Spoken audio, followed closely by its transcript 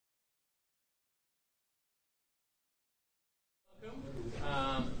welcome.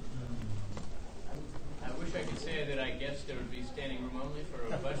 I wish I could say that I guessed there would be standing room only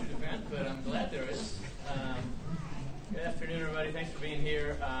for a budget event, but I'm glad there is. Good afternoon, everybody. Thanks for being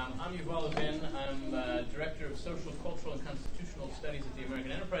here. I'm Yuval Levin. I'm Director of Social, Cultural, and Constitutional Studies at the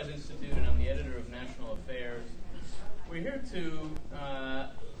American Enterprise Institute, and I'm the editor of National Affairs. We're here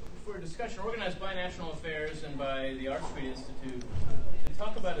for a discussion organized by National Affairs and by the Art Street Institute to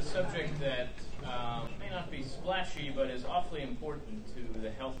talk about a subject that may not be splashy, but is awfully important to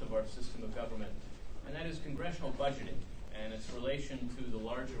the health of our system of government, and that is congressional budgeting and its relation to the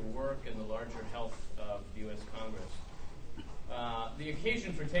larger work and the larger health of the U.S. Congress. The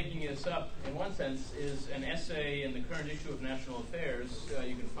occasion for taking this up, in one sense, is an essay in the current issue of National Affairs.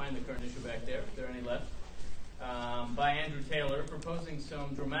 You can find the current issue back there, if there are any left, by Andrew Taylor, proposing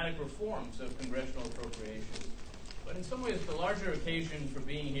some dramatic reforms of congressional appropriations. But in some ways, the larger occasion for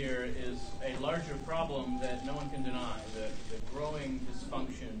being here is a larger problem that no one can deny, the growing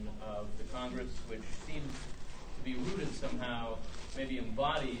dysfunction of the Congress, which seems to be rooted somehow, maybe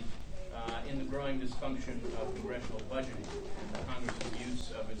embodied in the growing dysfunction of congressional budgeting and the Congress's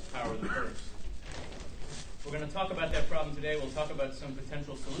use of its power of the purse. We're going to talk about that problem today. We'll talk about some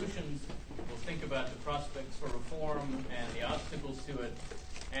potential solutions. We'll think about the prospects for reform and the obstacles to it.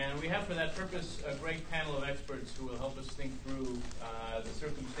 And we have for that purpose a great panel of experts who will help us think through the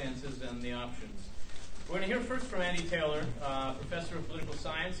circumstances and the options. We're going to hear first from Andy Taylor, professor of political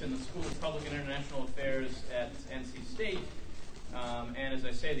science in the School of Public and International Affairs at NC State. And as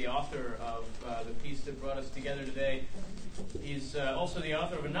I say, the author of the piece that brought us together today. He's also the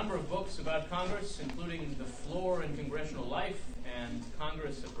author of a number of books about Congress, including The Floor in Congressional Life and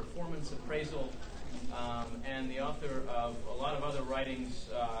Congress, A Performance Appraisal, and the author of a lot of other writings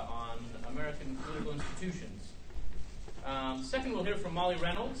on American political institutions. Second, we'll hear from Molly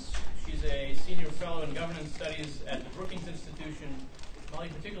Reynolds. She's a senior fellow in governance studies at the Brookings Institution. Molly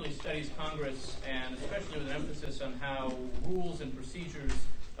particularly studies Congress, and especially with an emphasis on how rules and procedures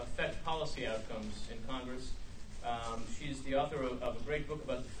affect policy outcomes in Congress. She's the author of a great book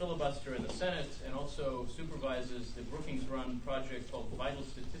about the filibuster in the Senate, and also supervises the Brookings-run project called Vital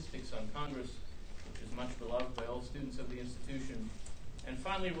Statistics on Congress, which is much beloved by all students of the institution. And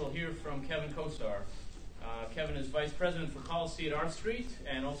finally, we'll hear from Kevin Kosar. Kevin is Vice President for Policy at Art Street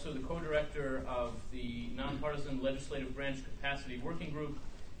and also the co-director of the nonpartisan Legislative Branch Capacity Working Group.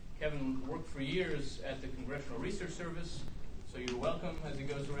 Kevin worked for years at the Congressional Research Service, so you're welcome, as he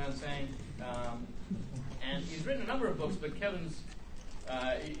goes around saying. And he's written a number of books, but Kevin's,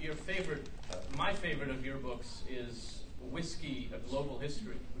 your favorite, my favorite of your books is Whiskey, A Global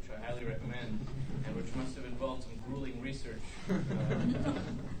History, which I highly recommend, and which must have involved some grueling research.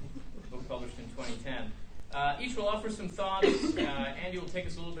 Book published in 2010. Each will offer some thoughts. Andy will take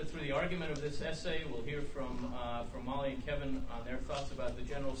us a little bit through the argument of this essay. We'll hear from Molly and Kevin on their thoughts about the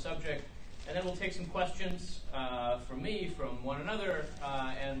general subject. And then we'll take some questions from me, from one another,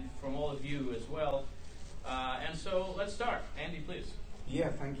 and from all of you as well. And so let's start. Andy, please. Yeah,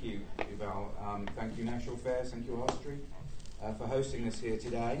 thank you, Yuval. Thank you, National Affairs. Thank you, Art Street, for hosting us here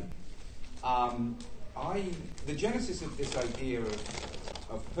today. The genesis of this idea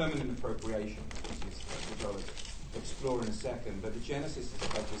of permanent appropriation, which I'll explore in a second, but the genesis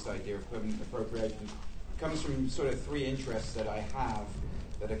of this idea of permanent appropriation comes from sort of three interests that I have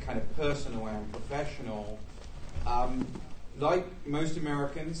that are kind of personal and professional. Like most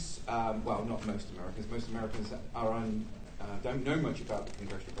Americans, well, not most Americans don't know much about the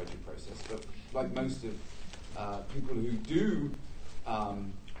congressional budget process, but like most of people who do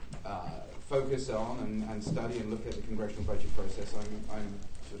focus on and study and look at the congressional budget process, I'm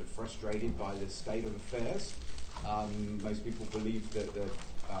sort of frustrated by the state of affairs. Most people believe that the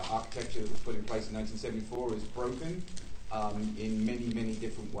architecture that was put in place in 1974 is broken in many, many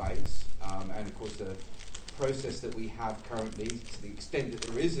different ways. And of course, the process that we have currently, to the extent that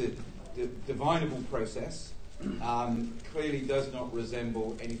there is a divinable process, clearly does not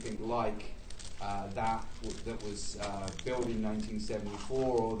resemble anything like that was built in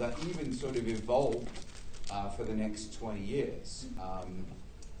 1974, or that even sort of evolved for the next 20 years.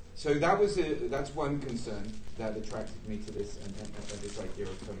 So that's one concern that attracted me to this and this idea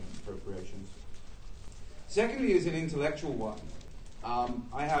of permanent appropriations. Secondly, is an intellectual one.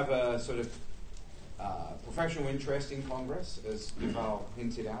 I have a sort of professional interest in Congress, as Yuval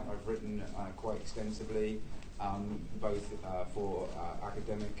hinted at. I've written quite extensively, both for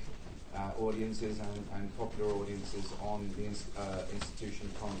academic audiences and popular audiences on the institution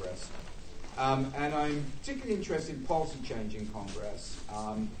of Congress. And I'm particularly interested in policy change in Congress.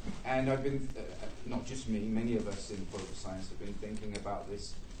 And I've been, not just me, many of us in political science have been thinking about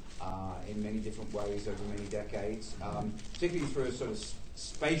this in many different ways over many decades, particularly through a sort of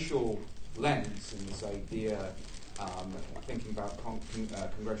spatial lens and this idea, thinking about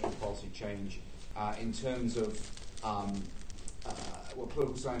congressional policy change in terms of what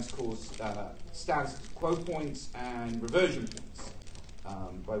political science calls status quo points and reversion points,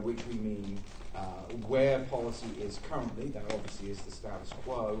 by which we mean where policy is currently. That obviously is the status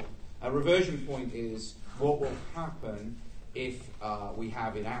quo. A reversion point is what will happen if we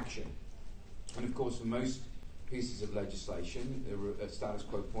have inaction. And of course, for most pieces of legislation, the status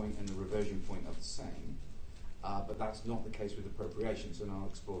quo point and the reversion point are the same. But that's not the case with appropriations, and I'll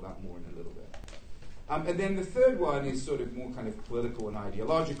explore that more in a little bit. And then the third one is sort of more kind of political and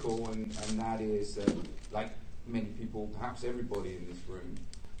ideological, and that is, like many people, perhaps everybody in this room,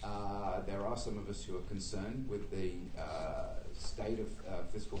 there are some of us who are concerned with the state of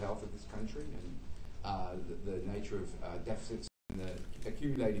fiscal health of this country and the nature of deficits and the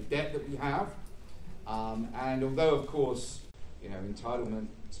accumulated debt that we have. And although, of course, entitlement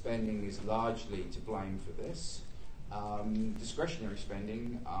spending is largely to blame for this, discretionary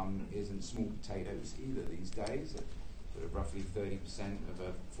spending isn't small potatoes either these days, at sort of roughly 30% of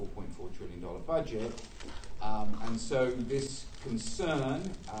a $4.4 trillion budget. And so this concern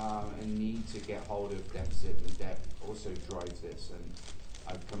and need to get hold of deficit and debt also drives this. And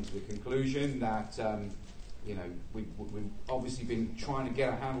I've come to the conclusion that we've obviously been trying to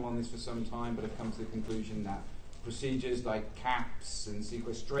get a handle on this for some time, but I've come to the conclusion that procedures like caps and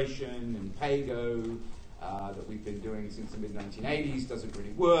sequestration and pay-go that we've been doing since the mid-1980s doesn't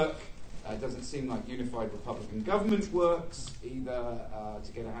really work. It doesn't seem like unified Republican government works either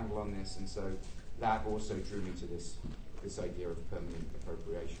to get a handle on this, and so that also drew me to this idea of permanent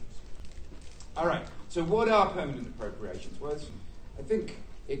appropriations. All right, so what are permanent appropriations? Well, I think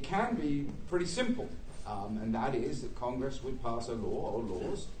it can be pretty simple, and that is that Congress would pass a law or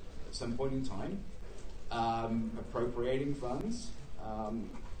laws at some point in time appropriating funds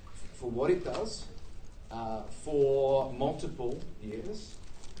for what it does for multiple years,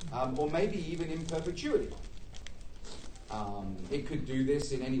 or maybe even in perpetuity. It could do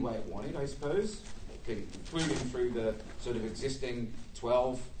this in any way it wanted, I suppose, including through the sort of existing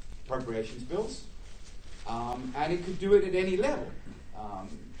 12 appropriations bills. And it could do it at any level.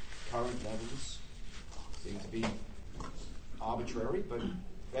 Current levels seem to be arbitrary, but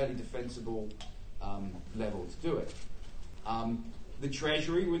fairly defensible level to do it. The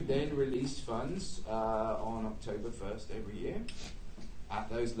Treasury would then release funds on October 1st every year at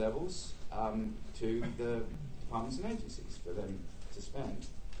those levels to the departments and agencies for them to spend.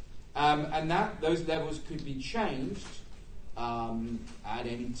 And those levels could be changed at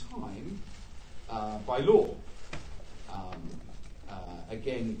any time by law.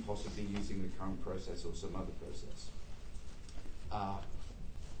 Again, possibly using the current process or some other process.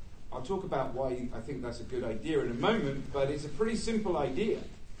 I'll talk about why I think that's a good idea in a moment, but it's a pretty simple idea,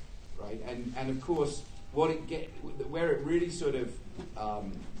 right? And of course, where it really sort of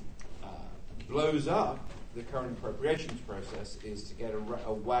blows up the current appropriations process is to get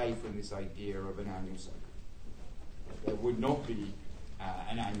away from this idea of an annual cycle. There would not be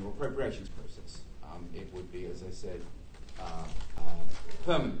an annual appropriations process. It would be, as I said,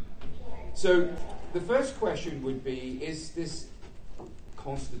 permanent. So the first question would be, is this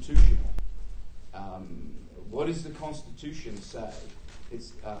constitutional? What does the Constitution say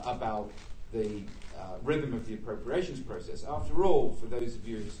about the rhythm of the appropriations process? After all, for those of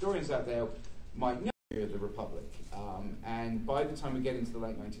you historians out there, might know the Republic. And by the time we get into the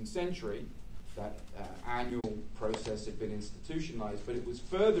late 19th century, that annual process had been institutionalized, but it was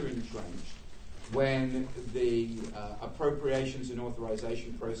further entrenched when the appropriations and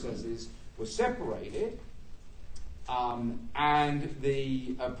authorization processes were separated and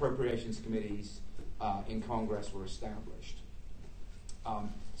the appropriations committees in Congress were established.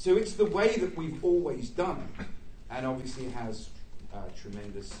 So it's the way that we've always done it, and obviously it has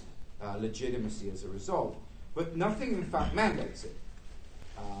tremendous legitimacy as a result. But nothing, in fact, mandates it.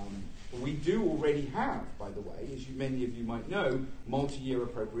 We do already have, by the way, as many of you might know, multi-year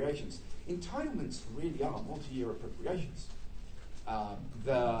appropriations. Entitlements really are multi-year appropriations.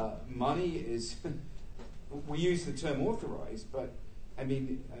 The money is, we use the term authorized, but I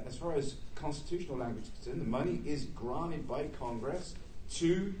mean, as far as constitutional language is concerned, the money is granted by Congress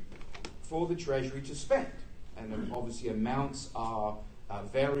for the Treasury to spend. And obviously amounts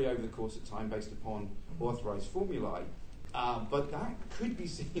vary over the course of time based upon authorized formulae. But that could be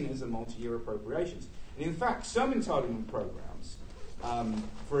seen as a multi-year appropriations. And in fact, some entitlement programs,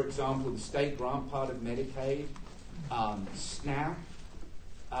 for example, the state grant part of Medicaid, SNAP,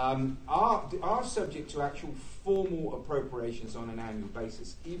 are subject to actual formal appropriations on an annual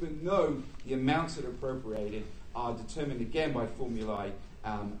basis, even though the amounts that are appropriated are determined again by formulae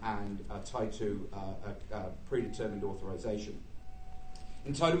and tied to predetermined authorization.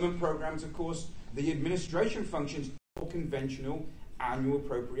 Entitlement programs, of course, the administration functions are conventional annual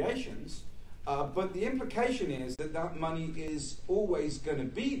appropriations, but the implication is that that money is always going to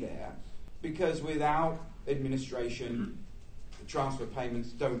be there, because without administration, the transfer payments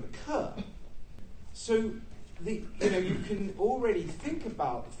don't occur. So you can already think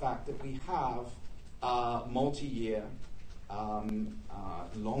about the fact that we have multi-year,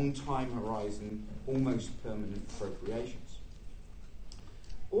 long time horizon, almost permanent appropriations.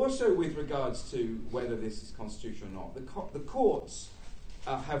 Also, with regards to whether this is constitutional or not, the courts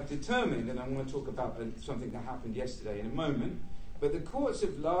have determined, and I'm going to talk about something that happened yesterday in a moment, but the courts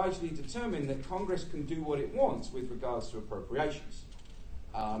have largely determined that Congress can do what it wants with regards to appropriations.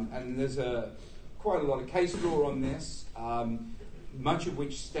 And there's quite a lot of case law on this, much of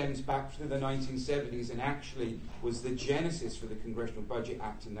which stems back to the 1970s and actually was the genesis for the Congressional Budget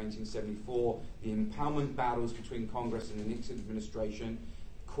Act in 1974, the impoundment battles between Congress and the Nixon administration,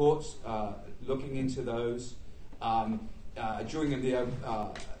 courts looking into those. During the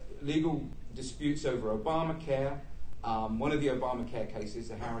legal disputes over Obamacare, one of the Obamacare cases,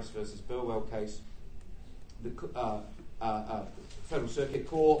 the Harris versus Burwell case, the Federal Circuit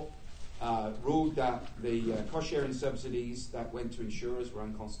Court ruled that the cost-sharing subsidies that went to insurers were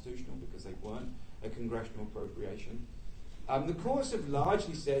unconstitutional because they weren't a congressional appropriation. The courts have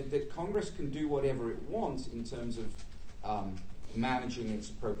largely said that Congress can do whatever it wants in terms of managing its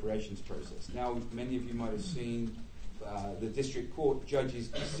appropriations process. Now, many of you might have seen the district court judge's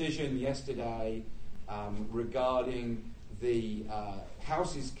decision yesterday regarding the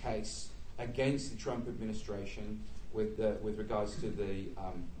House's case against the Trump administration with regards to the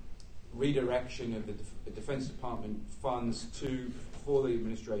redirection of the Defense Department funds for the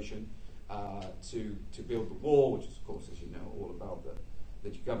administration to build the wall, which is, of course, as you know, all about the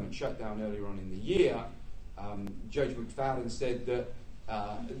government shutdown earlier on in the year. Judge McFadden said that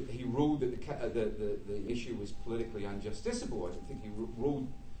he ruled that the issue was politically unjusticiable. I don't think he ruled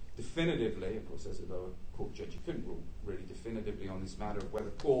definitively. Of course, as a lower court judge, he couldn't rule really definitively on this matter of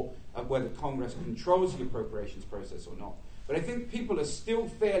whether Congress controls the appropriations process or not. But I think people are still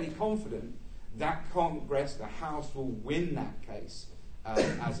fairly confident that Congress, the House, will win that case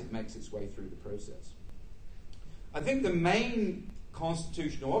as it makes its way through the process. I think the main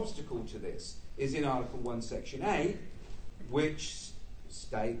constitutional obstacle to this is in Article 1, Section 8, which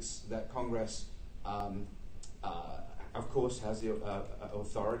states that Congress, of course, has the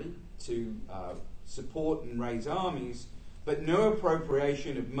authority to support and raise armies, but no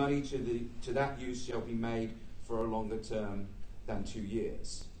appropriation of money to that use shall be made for a longer term than 2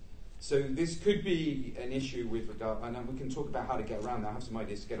 years. So this could be an issue with regard, and we can talk about how to get around that. I have some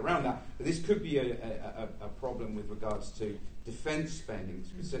ideas to get around that, but this could be a problem with regards to defense spending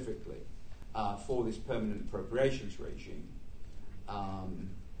specifically for this permanent appropriations regime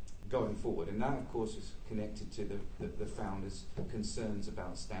going forward. And that, of course, is connected to the founders' concerns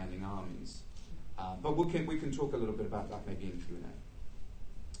about standing armies. But we can talk a little bit about that maybe in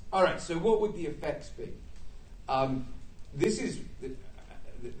Q&A. All right, so what would the effects be?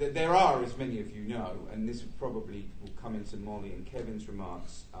 There are, as many of you know, and this probably will come into Molly and Kevin's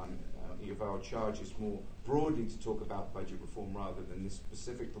remarks, Yuval charges more broadly to talk about budget reform rather than this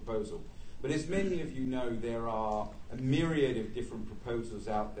specific proposal. But as many of you know, there are a myriad of different proposals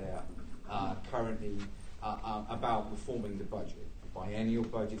out there currently about reforming the budget. The biennial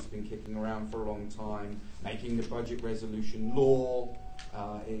budget's been kicking around for a long time. Making the budget resolution law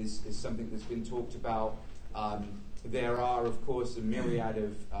is something that's been talked about. There are, of course, a myriad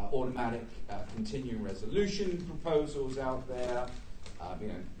of automatic continuing resolution proposals out there.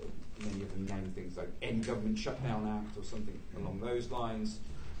 Many of them name things like End Government Shutdown Act or something along those lines.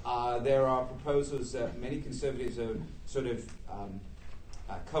 There are proposals that many conservatives are sort of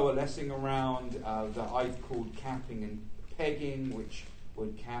coalescing around that I've called capping and pegging, which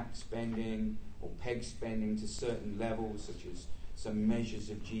would cap spending or peg spending to certain levels, such as some measures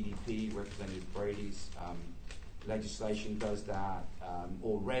of GDP. Representative Brady's legislation does that,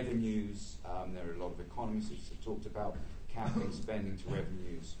 or revenues. There are a lot of economists who have talked about capping spending to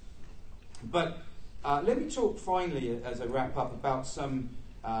revenues. But let me talk finally, as I wrap up, about some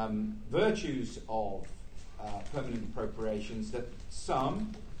virtues of permanent appropriations that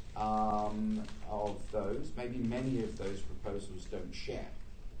some of those, maybe many of those proposals don't share,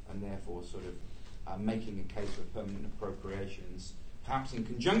 and therefore sort of making a case for permanent appropriations, perhaps in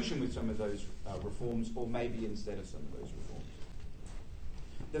conjunction with some of those reforms, or maybe instead of some of those reforms.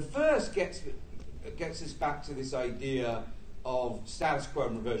 The first gets gets us back to this idea of status quo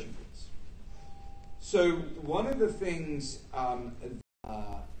and reversion points. So one of the things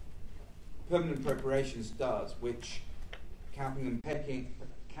permanent appropriations does, which capping and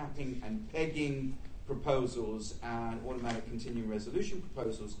pegging proposals and automatic continuing resolution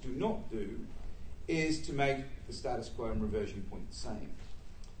proposals do not do, is to make the status quo and reversion point the same.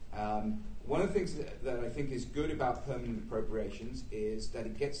 One of the things that I think is good about permanent appropriations is that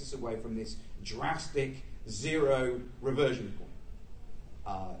it gets us away from this drastic zero reversion point.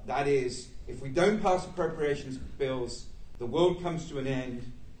 That is, if we don't pass appropriations bills, the world comes to an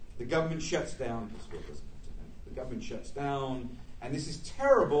end, the government shuts down, the government shuts down, and this is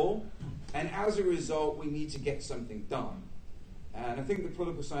terrible, and as a result, we need to get something done. And I think the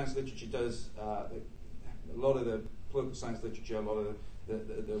political science literature does, a lot of the political science literature, a lot of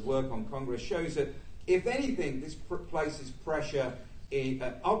the work on Congress shows that, if anything, this places pressure,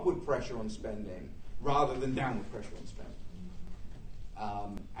 upward pressure on spending rather than downward pressure on spending.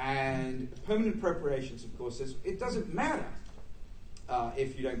 And permanent appropriations, of course, says it doesn't matter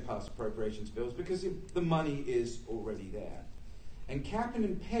if you don't pass appropriations bills because the money is already there. And capping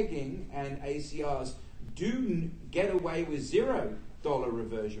and pegging and ACRs do get away with $0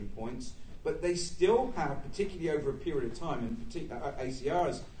 reversion points, but they still have, particularly over a period of time, and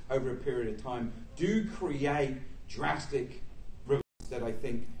ACRs over a period of time, do create drastic reversions that I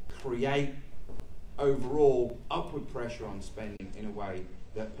think create overall upward pressure on spending in a way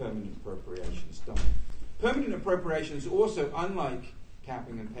that permanent appropriations don't. Permanent appropriations also, unlike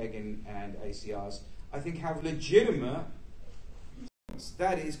capping and pegging and ACRs, I think have legitimate.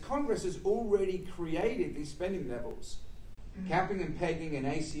 That is, Congress has already created these spending levels. Capping and pegging and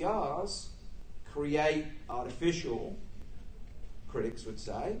ACRs create artificial, critics would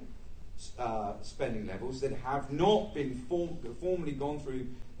say, spending levels that have not been formally gone through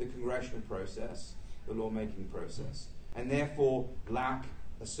the congressional process, the lawmaking process, and therefore lack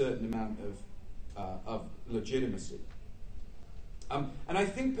a certain amount of legitimacy. And I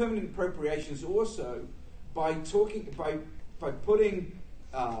think permanent appropriations also, by putting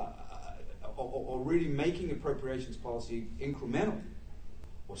or really making appropriations policy incremental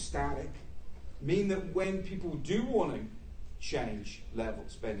or static, mean that when people do want to change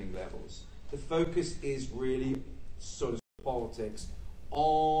spending levels, the focus is really sort of politics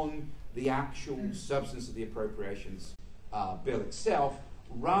on the actual substance of the appropriations bill itself,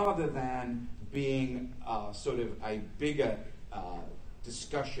 rather than being sort of a bigger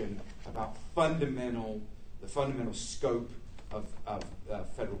discussion about the fundamental scope of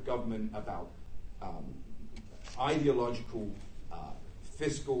federal government, about ideological,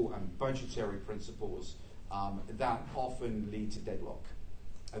 fiscal and budgetary principles that often lead to deadlock.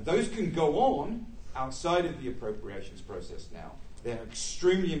 Those can go on outside of the appropriations process now. They're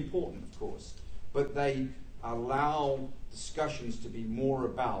extremely important, of course, but they allow discussions to be more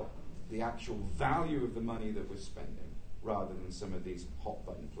about the actual value of the money that we're spending, rather than some of these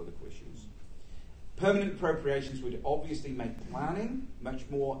hot-button political issues. Permanent appropriations would obviously make planning much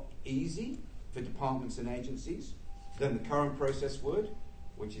more easy for departments and agencies than the current process would,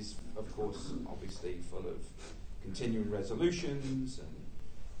 which is, of course, obviously full of continuing resolutions and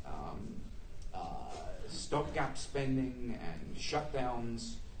stopgap spending and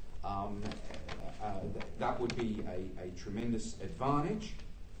shutdowns. That would be a tremendous advantage.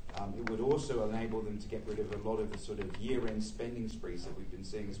 It would also enable them to get rid of a lot of the sort of year-end spending sprees that we've been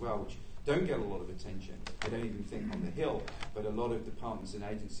seeing as well, which don't get a lot of attention. I don't even think on the Hill, but a lot of departments and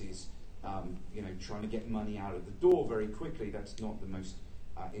agencies, trying to get money out of the door very quickly. That's not the most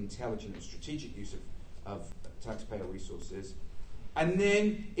intelligent and strategic use of taxpayer resources. And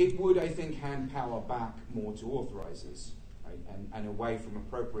then it would, I think, hand power back more to authorizers, right? and away from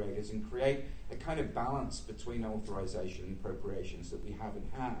appropriators, and create a kind of balance between authorization and appropriations that we haven't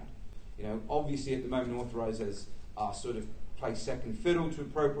had. Obviously at the moment authorizers are sort of play second fiddle to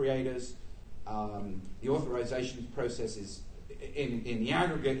appropriators. The authorization process is, in the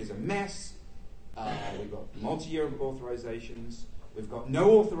aggregate, is a mess. We've got multi-year authorizations. We've got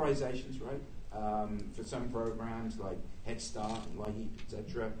no authorizations, right, for some programs like Head Start and LIHEAP,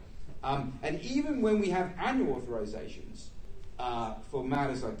 etc. And even when we have annual authorizations for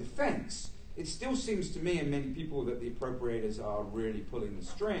matters like defense, it still seems to me and many people that the appropriators are really pulling the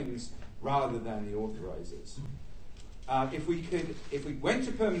strings rather than the authorizers. If we went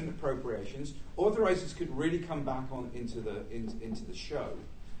to permanent appropriations, authorizers could really come back into the show.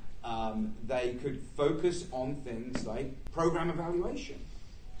 They could focus on things like program evaluation,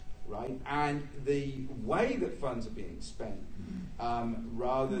 right, and the way that funds are being spent,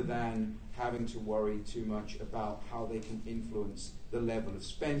 rather than having to worry too much about how they can influence the level of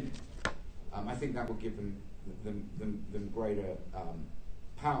spending. I think that will give them greater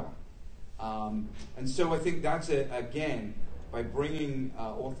power. And so I think that's again, by bringing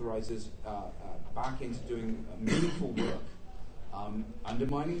authorizers back into doing meaningful work,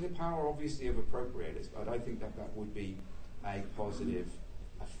 undermining the power, obviously, of appropriators, but I think that would be a positive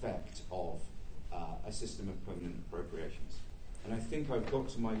effect of a system of permanent appropriations. And I think I've got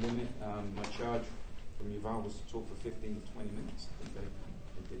to my limit. My charge from Yuval was to talk for 15 to 20 minutes. I think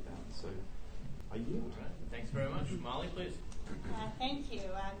they did that. So I yield. Right. Thanks very much. Molly, please. Thank you.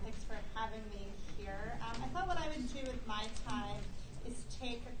 Thanks for having me here. I thought what I would do with my time is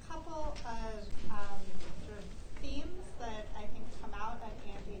take a couple of sort of themes that I think come out of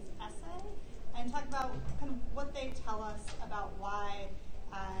Andy's essay and talk about kind of what they tell us about why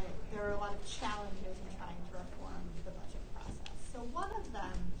there are a lot of challenges in trying to reform the budget process. So one of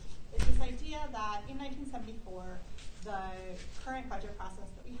them is this idea that in 1974, the current budget process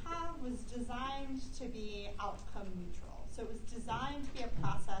that we have was designed to be outcome neutral. So it was designed to be a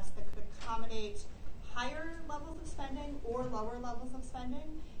process that could accommodate higher levels of spending or lower levels of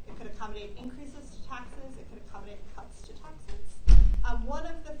spending. It could accommodate increases to taxes. It could accommodate cuts to taxes. One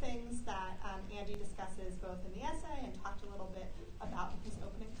of the things that Andy discusses both in the essay and talked a little bit about in his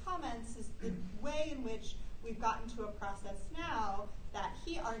opening comments is the way in which we've gotten to a process now that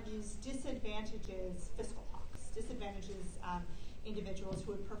he argues disadvantages fiscal hawks, disadvantages individuals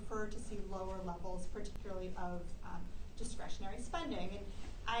who would prefer to see lower levels, particularly of discretionary spending.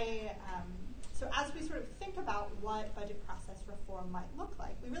 And so as we sort of think about what budget process reform might look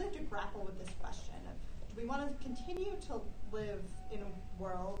like, we really have to grapple with this question of, do we want to continue to live in a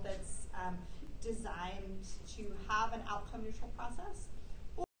world that's designed to have an outcome-neutral process,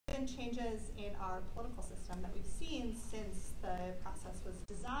 or in changes in our political system that we've seen since the process was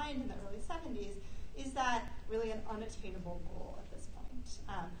designed in the early 70s, is that really an unattainable goal at this point?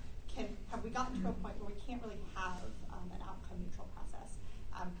 Have we gotten to a point where we can't really have an outcome-neutral process?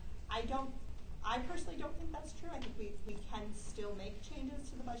 I personally don't think that's true. I think we can still make changes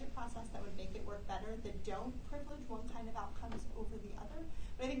to the budget process that would make it work better, that don't privilege one kind of outcomes over the other.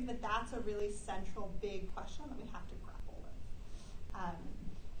 But I think that that's a really central, big question that we have to grapple with.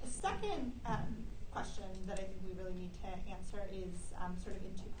 The second question that I think we really need to answer is sort of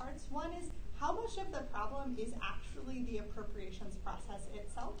in two parts. One is, how much of the problem is actually the appropriations process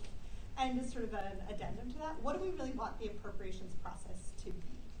itself? And as sort of an addendum to that, what do we really want the appropriations process to be?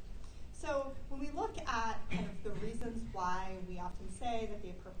 So when we look at kind of the reasons why we often say that the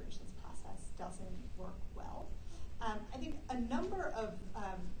appropriations process doesn't work well, I think a number of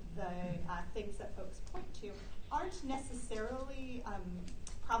the things that folks point to aren't necessarily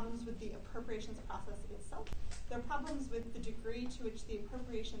problems with the appropriations process itself. They're problems with the degree to which the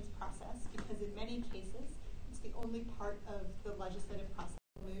appropriations process, because in many cases it's the only part of the legislative process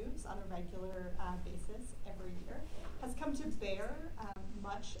that moves on a regular basis every year, has come to bear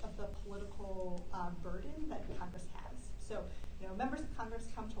much of the political burden that Congress has. So, members of Congress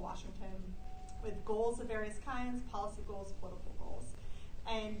come to Washington with goals of various kinds, policy goals, political goals,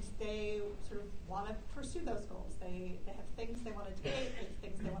 and they sort of want to pursue those goals. They have things they want to debate, they have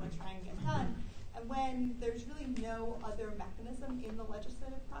things they want to try and get done. And when there's really no other mechanism in the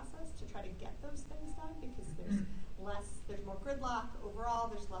legislative process to try to get those things done, because there's more gridlock overall,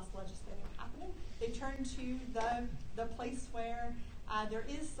 there's less legislating happening, they turn to the place where there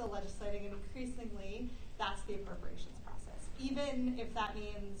is still legislating, and increasingly that's the appropriations process. Even if that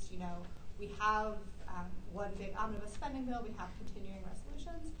means, we have one big omnibus spending bill, we have continuing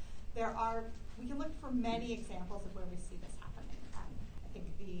resolutions, we can look for many examples of where we see this happening. I think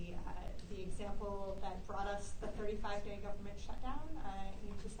the example that brought us the 35-day government shutdown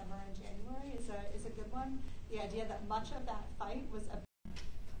in December and January is a good one. The idea that much of that fight was about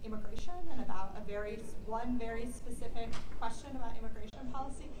immigration and about one very specific question about immigration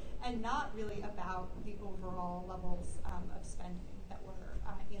policy, and not really about the overall levels of spending that were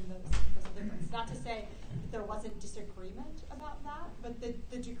in those differences. Not to say there wasn't disagreement about that, but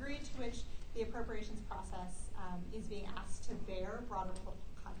the degree to which the appropriations process is being asked to bear broader political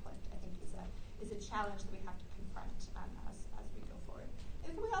conflict, I think, is a challenge that we have to confront as we go forward. I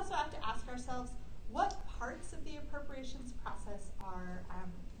think we also have to ask ourselves, what parts of the appropriations process are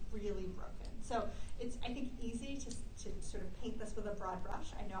really broken? So it's, I think, easy to sort of paint this with a broad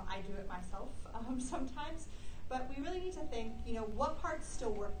brush. I know I do it myself sometimes. But we really need to think, what parts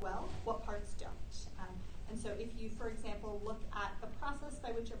still work well, what parts don't. And so if you, for example, look at the process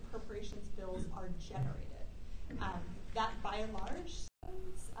by which appropriations bills are generated, that by and large,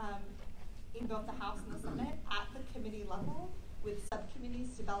 in both the House and the Senate, at the committee level, with subcommittees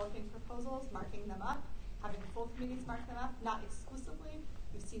developing proposals, marking them up, having full committees mark them up, not exclusively,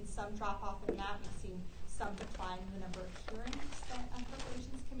 We've seen some drop off in that. We've seen some decline in the number of hearings that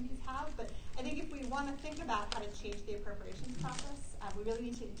appropriations committees have. But I think if we want to think about how to change the appropriations process, we really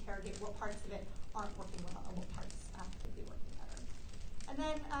need to interrogate what parts of it aren't working well and what parts could be working better. And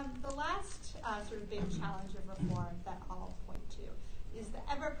then the last sort of big challenge of reform that I'll point to is the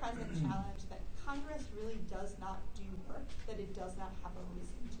ever-present challenge that Congress really does not do work that it does not have a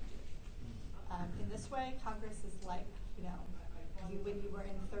reason to do. In this way, Congress is like, you when you were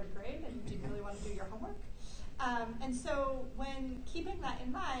in third grade and you didn't really want to do your homework. And so when keeping that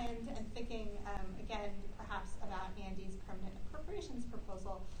in mind and thinking, again, perhaps about Andy's permanent appropriations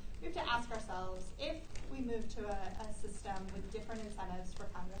proposal, we have to ask ourselves, if we move to a system with different incentives for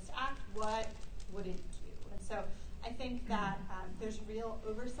Congress to act, what would it do? And so I think that there's real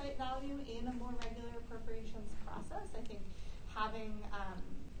oversight value in a more regular appropriations process. I think having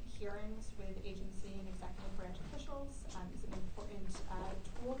hearings with agency and executive branch officials is an important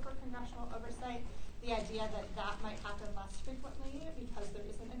tool for congressional oversight. The idea that that might happen less frequently because there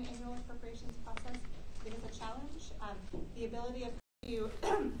isn't an annual appropriations process, I think is a challenge. The ability to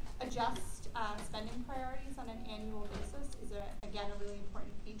adjust spending priorities on an annual basis is, again, a really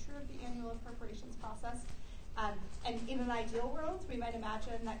important feature of the annual appropriations process. And in an ideal world, we might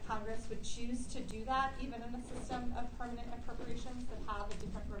imagine that Congress would choose to do that even in a system of permanent appropriations that have a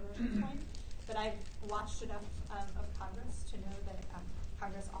different reversion point. But I've watched enough of Congress to know that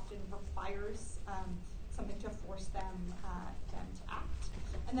Congress often requires something to force them to act.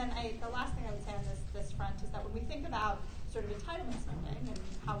 And then the last thing I would say on this front is that when we think about sort of entitlement spending and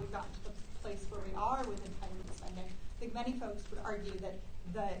how we got to the place where we are with entitlement spending, I think many folks would argue that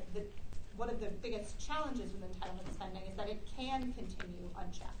one of the biggest challenges with entitlement spending is that it can continue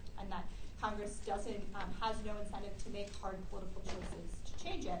unchecked, and that Congress has no incentive to make hard political choices to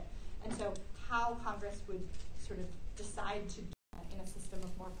change it. And so how Congress would sort of decide to do that in a system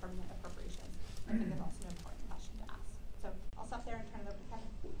of more permanent appropriations, I think is also an important question to ask. So I'll stop there and turn it over to Kevin.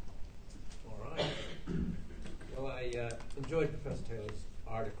 All right. Well, I enjoyed Professor Taylor's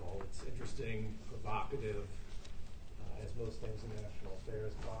article. It's interesting, provocative, as most things in national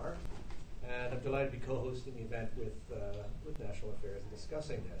affairs are. And I'm delighted to be co-hosting the event with National Affairs and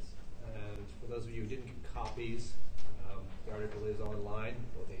discussing this. And for those of you who didn't get copies, the article is online,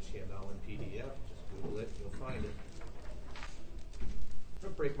 both HTML and PDF. Just Google it, you'll find it. I'm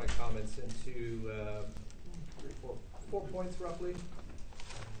going to break my comments into four points roughly.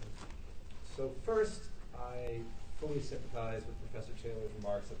 So first, I fully sympathize with Professor Taylor's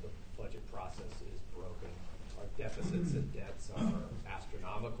remarks that the budget process is broken. Our deficits and debts are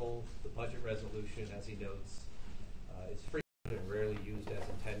astronomical. The budget resolution, as he notes, is frequent and rarely used as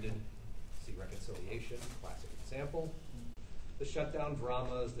intended. See reconciliation, classic example. The shutdown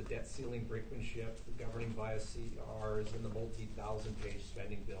dramas, the debt ceiling brinkmanship, the governing via CRs, and the multi-thousand-page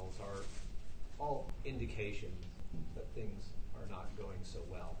spending bills are all indications that things are not going so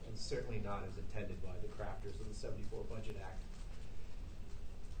well, and certainly not as intended by the crafters of the '74 Budget Act.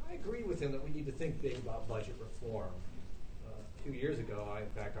 I agree with him that we need to think big about budget reform. A few years ago, I in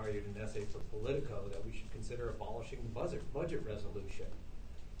fact argued in an essay for Politico that we should consider abolishing the budget resolution.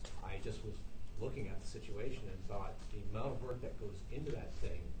 I just was looking at the situation and thought the amount of work that goes into that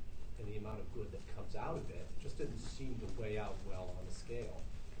thing and the amount of good that comes out of it just didn't seem to weigh out well on the scale.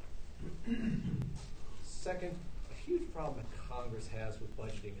 Second, a huge problem that Congress has with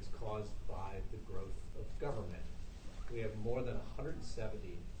budgeting is caused by the growth of government. We have more than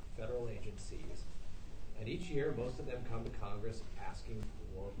 170 federal agencies, and each year most of them come to Congress asking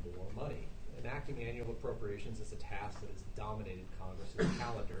for more money. Enacting annual appropriations is a task that has dominated Congress's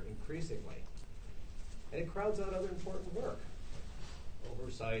calendar increasingly. And it crowds out other important work.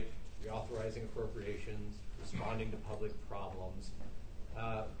 Oversight, reauthorizing appropriations, responding to public problems.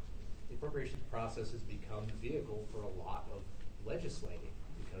 The appropriations process has become the vehicle for a lot of legislating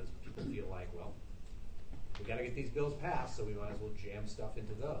because people feel like, well, we got to get these bills passed, so we might as well jam stuff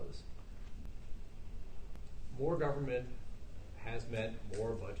into those. More government has meant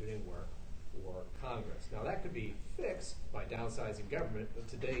more budgeting work for Congress. Now, that could be fixed by downsizing government, but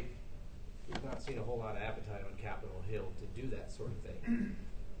to date, we've not seen a whole lot of appetite on Capitol Hill to do that sort of thing.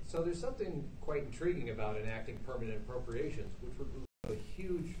 So there's something quite intriguing about enacting permanent appropriations, which would remove a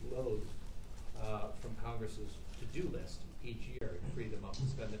huge load from Congress's to-do list each year and free them up to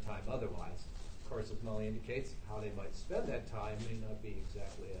spend the time otherwise. Of course, as Molly indicates, how they might spend that time may not be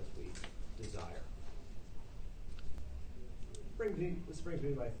exactly as we desire. This brings me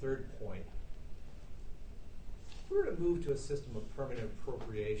to my third point. If we were to move to a system of permanent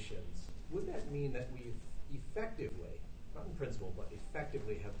appropriations, would that mean that we've effectively, not in principle, but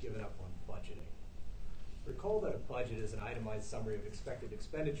effectively have given up on budgeting? Recall that a budget is an itemized summary of expected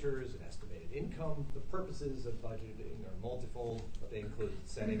expenditures and estimated income. The purposes of budgeting are multifold, but they include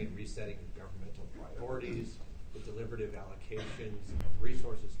setting and resetting governmental priorities, the deliberative allocations of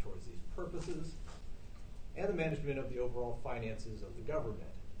resources towards these purposes, and the management of the overall finances of the government.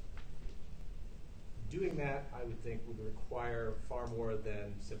 Doing that, I would think, would require far more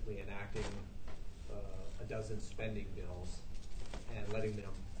than simply enacting a dozen spending bills and letting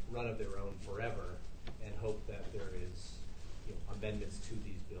them run of their own forever and hope that there is amendments to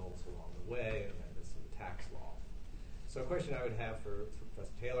these bills along the way, amendments to the tax law. So a question I would have for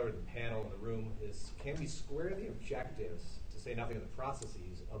Professor Taylor and the panel in the room is, can we square the objectives, to say nothing of the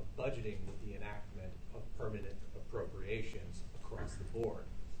processes, of budgeting with the enactment of permanent appropriations across the board?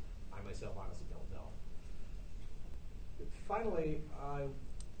 I myself honestly don't know. Finally,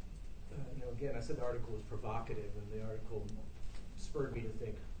 again, I said the article was provocative, and the article spurred me to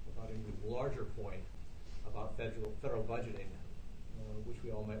think about an even larger point about federal budgeting, which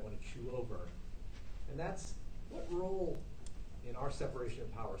we all might want to chew over. And that's, what role in our separation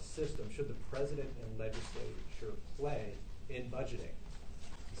of powers system should the president and legislature play in budgeting?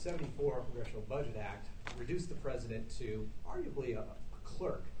 The 74 Congressional Budget Act reduced the president to arguably a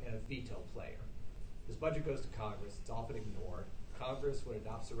clerk and a veto player. This budget goes to Congress. It's often ignored. Congress, when it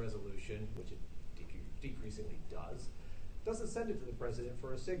adopts a resolution, which it decreasingly doesn't send it to the president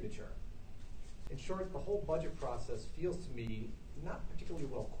for a signature. In short, the whole budget process feels to me not particularly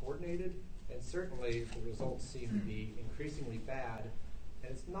well coordinated, and certainly the results seem to be increasingly bad,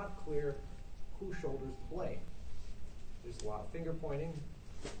 and it's not clear who shoulders the blame. There's a lot of finger pointing,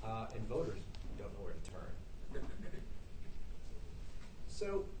 and voters don't know where to turn.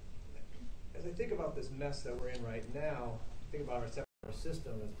 So, as I think about this mess that we're in right now, think about our separate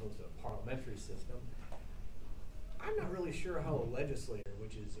system as opposed to a parliamentary system, I'm not really sure how a legislator,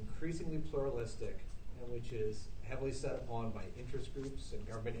 which is increasingly pluralistic and which is heavily set upon by interest groups and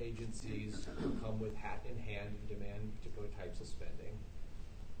government agencies who come with hat in hand and demand particular types of spending,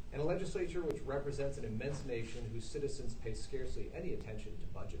 and a legislature which represents an immense nation whose citizens pay scarcely any attention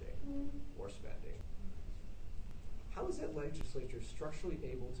to budgeting or spending. How is that legislature structurally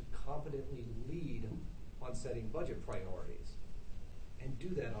able to competently lead on setting budget priorities and do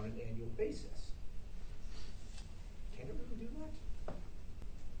that on an annual basis? Can it really do that?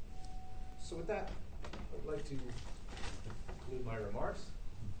 So with that, I'd like to conclude my remarks.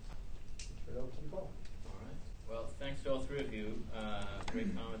 Turn it over to the call. All right. Well, thanks to all three of you.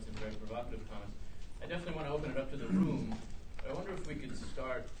 Great comments and very provocative comments. I definitely want to open it up to the room. But I wonder if we could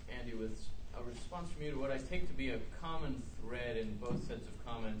start, Andy, with a response from you to what I take to be a common thread in both sets of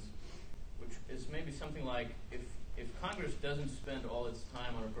comments, which is maybe something like, if Congress doesn't spend all its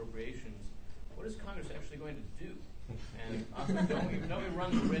time on appropriations, what is Congress actually going to do? And often don't we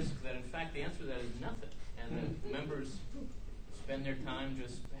run the risk that, in fact, the answer to that is nothing, and that members spend their time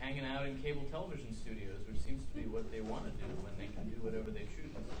just hanging out in cable television studios, which seems to be what they want to do when they can do whatever they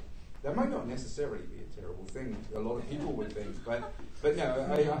choose. That might not necessarily be a terrible thing. A lot of people would think, but no,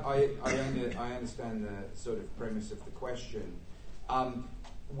 I understand the sort of premise of the question.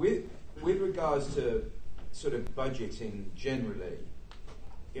 With regards to sort of budgeting generally,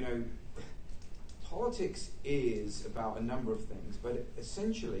 politics is about a number of things, but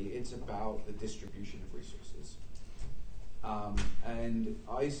essentially it's about the distribution of resources. And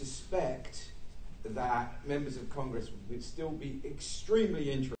I suspect that members of Congress would still be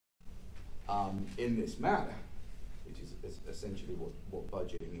extremely interested in this matter, which is essentially what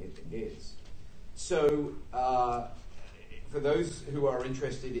budgeting is. So for those who are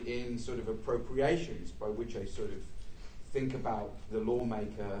interested in sort of appropriations, by which I sort of think about the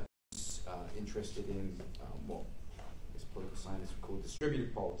lawmaker interested in what this political scientists would call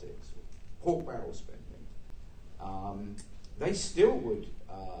distributive politics, or pork barrel spending, they still would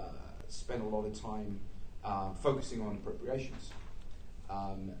spend a lot of time focusing on appropriations.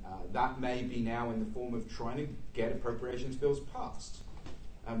 That may be now in the form of trying to get appropriations bills passed,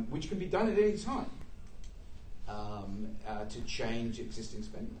 which can be done at any time to change existing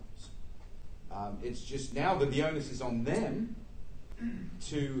spending levels. It's just now that the onus is on them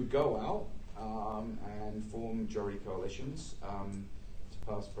to go out and form majority coalitions to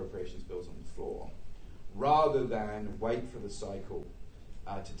pass appropriations bills on the floor, rather than wait for the cycle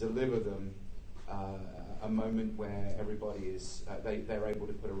to deliver them a moment where everybody is, they're able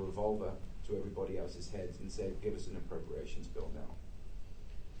to put a revolver to everybody else's heads and say, give us an appropriations bill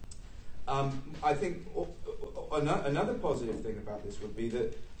now. I think another positive thing about this would be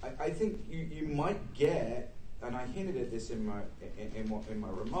that I think you might get, and I hinted at this in my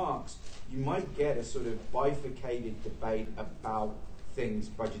remarks, you might get a sort of bifurcated debate about things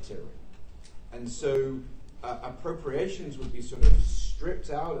budgetary. And so appropriations would be sort of stripped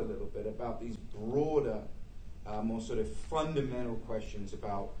out a little bit about these broader, more sort of fundamental questions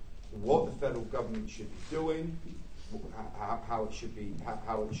about what the federal government should be doing, how it should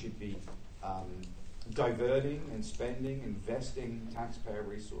be diverting and spending, investing taxpayer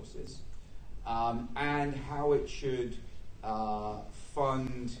resources, and how it should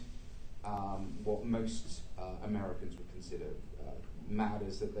fund what most Americans would consider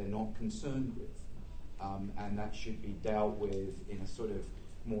matters that they're not concerned with. And that should be dealt with in a sort of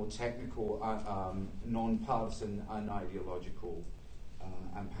more technical, nonpartisan, unideological,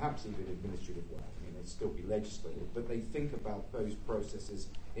 and perhaps even administrative way. I mean, it'd still be legislative, but they think about those processes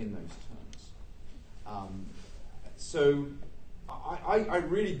in those terms. So I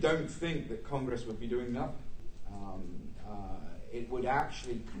really don't think that Congress would be doing nothing. It would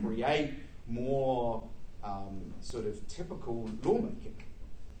actually create more sort of typical lawmaking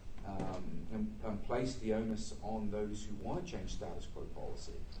and place the onus on those who want to change status quo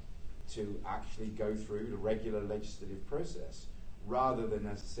policy to actually go through the regular legislative process, rather than,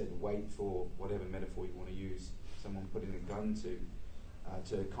 as I said, wait for whatever metaphor you want to use, someone putting a gun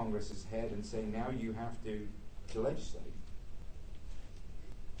to Congress's head and saying, now you have to legislate.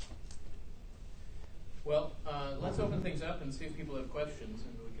 Well, let's open things up and see if people have questions,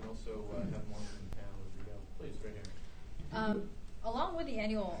 and we can also have more from the panel as we go. Please, right here. Along with the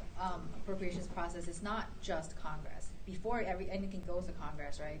annual appropriations process, it's not just Congress. Before anything goes to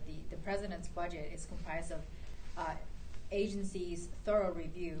Congress, right, the president's budget is comprised of agencies' thorough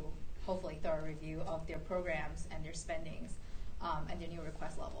review, hopefully thorough review of their programs and their spendings and their new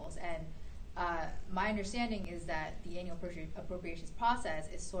request levels. And my understanding is that the annual appropriations process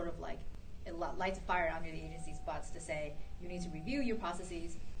is sort of like it lights a fire under the agency's butts to say you need to review your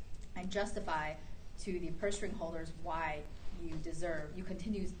processes and justify to the purse string holders why you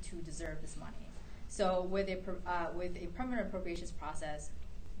continue to deserve this money. So with a permanent appropriations process,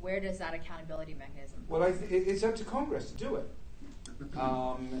 where does that accountability mechanism? Well, it's up to Congress to do it.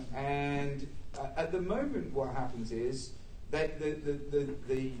 And at the moment, what happens is that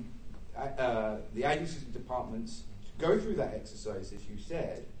the agencies and departments go through that exercise, as you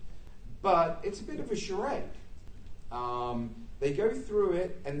said, but it's a bit of a charade. They go through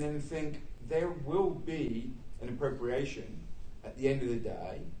it and then think there will be an appropriation at the end of the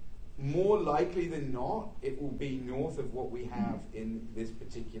day. More likely than not, it will be north of what we have in this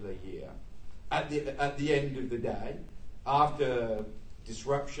particular year. At the end of the day, after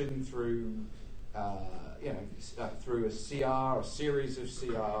disruption through through a CR, a series of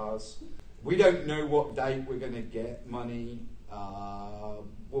CRs, we don't know what date we're going to get money.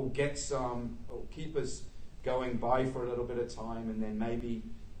 We'll get some. It'll keep us going by for a little bit of time, and then maybe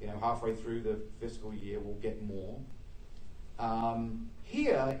halfway through the fiscal year we'll get more.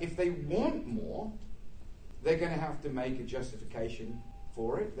 Here, if they want more, they're going to have to make a justification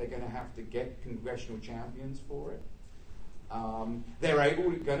for it. They're going to have to get congressional champions for it. They're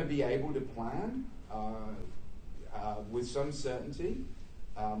going to be able to plan with some certainty,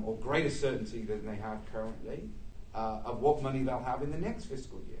 or greater certainty than they have currently, of what money they'll have in the next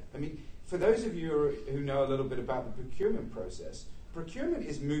fiscal year. I mean, for those of you who know a little bit about the procurement process, procurement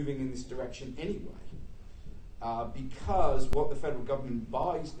is moving in this direction anyway. Because what the federal government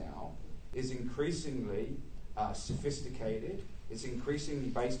buys now is increasingly sophisticated. It's increasingly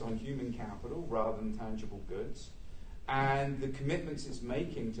based on human capital rather than tangible goods. And the commitments it's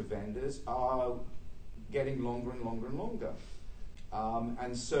making to vendors are getting longer and longer and longer.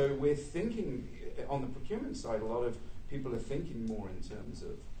 And so we're thinking, on the procurement side, a lot of people are thinking more in terms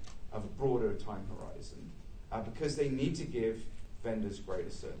of a broader time horizon because they need to give vendors greater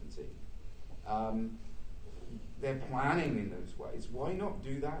certainty. They're planning in those ways. Why not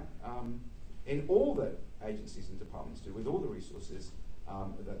do that in all that agencies and departments do with all the resources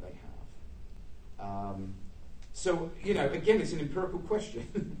that they have? So, again, it's an empirical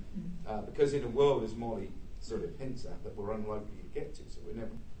question because in a world, as Molly sort of hints at, that we're unlikely to get to, so we're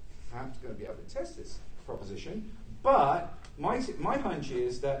never perhaps going to be able to test this proposition. But my hunch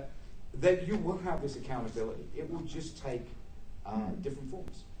is that you will have this accountability. It will just take different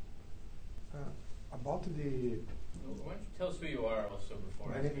forms. About the... Why don't you tell us who you are also before?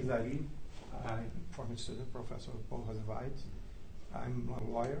 My name is Ali. I'm a former student, Professor Paul Roosevelt. I'm a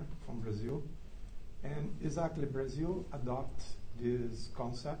lawyer from Brazil. And exactly, Brazil adopt this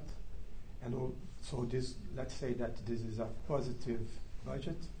concept. And so this, let's say that this is a positive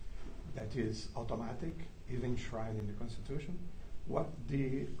budget that is automatic, even enshrined in the Constitution. What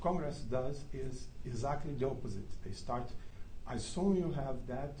the Congress does is exactly the opposite. They start, as soon you have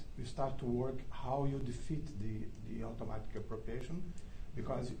that, you start to work how you defeat the automatic appropriation,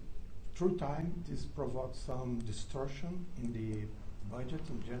 because through time, this provokes some distortion in the budget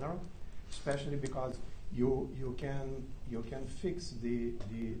in general, especially because you can fix the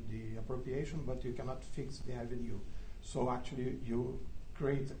appropriation, but you cannot fix the revenue. So actually, you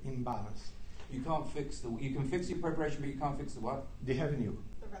create imbalance. You can't fix you can fix the appropriation, but you can't fix the what? The revenue.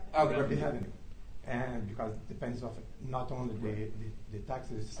 The revenue. Oh, the The revenue. revenue. And because it depends on not only the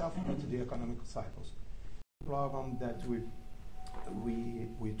taxes itself, but the economic cycles. Problem that we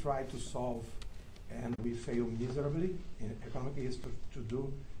try to solve and we fail miserably in economic is to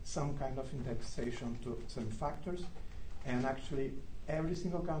do some kind of indexation to some factors. And actually, every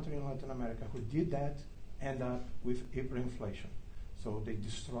single country in Latin America who did that end up with hyperinflation. So they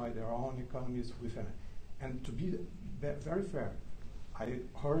destroy their own economies with it. And to be very fair, I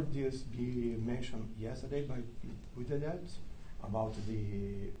heard this be mentioned yesterday by Budadet about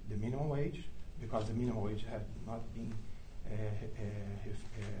the minimum wage, because the minimum wage had not been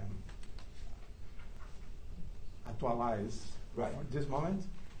actualized Right. at this moment.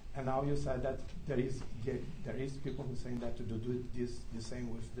 And now you said that there is people who are saying that to do this the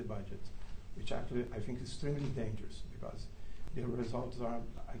same with the budget, which actually I think is extremely dangerous because the results are,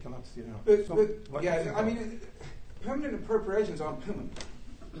 I cannot see them. But yeah, I mean, permanent appropriations aren't permanent,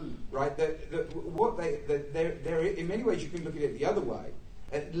 right? They're in many ways you can look at it the other way.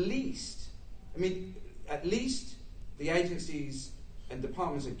 At least the agencies and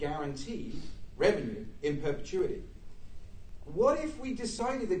departments are guaranteed revenue in perpetuity. What if we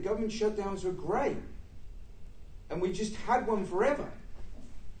decided that government shutdowns were great and we just had one forever,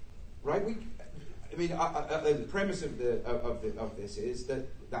 right? The premise of this is that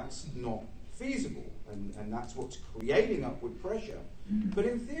that's not feasible, and that's what's creating upward pressure. But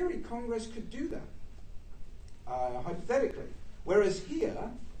in theory, Congress could do that, hypothetically. Whereas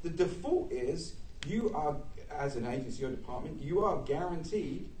here, the default is you are, as an agency or department, you are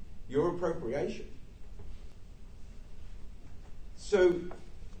guaranteed your appropriation. So,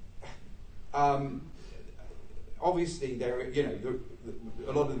 obviously,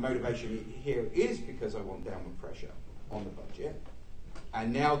 a lot of the motivation here is because I want downward pressure on the budget,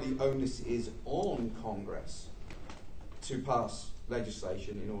 and now the onus is on Congress to pass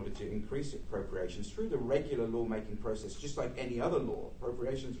legislation in order to increase appropriations through the regular lawmaking process, just like any other law.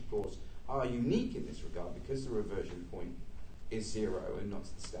 Appropriations, of course, are unique in this regard because the reversion point is zero and not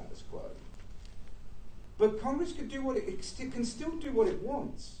the status quo. But Congress could do can still do what it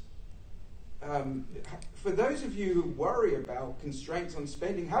wants. For those of you who worry about constraints on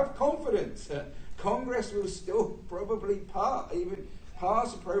spending, have confidence. Congress will still probably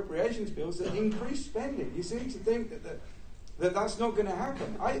pass appropriations bills that increase spending. You seem to think that's not going to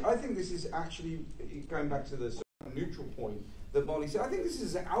happen. I think this is actually, going back to the sort of neutral point that Molly said, I think this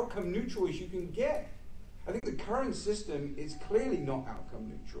is as outcome neutral as you can get. I think the current system is clearly not outcome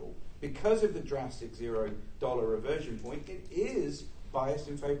neutral. Because of the drastic $0 reversion point, it is biased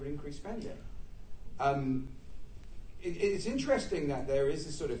in favor of increased spending. It's interesting that there is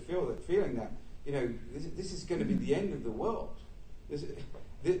this sort of feeling that, this is going to be the end of the world.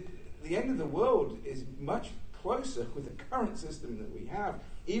 The end of the world is much closer with the current system that we have.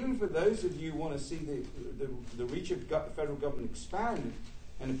 Even for those of you who want to see the reach of the federal government expand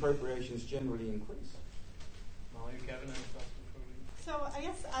and appropriations generally increase. Molly or Kevin, any thoughts before we... So I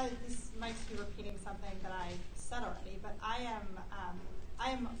guess this might be repeating something that I said already, but I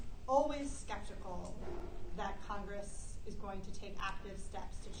am always skeptical that Congress is going to take active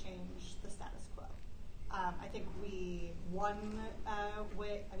steps to change the status quo. I think we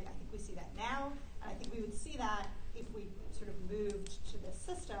see that now, and I think we would see that if we sort of moved to this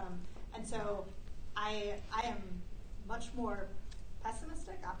system. And so I am much more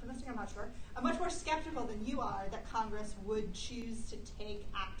pessimistic, optimistic, I'm not sure. I'm much more skeptical than you are that Congress would choose to take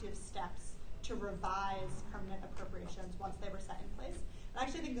active steps to revise permanent appropriations once they were set in place. I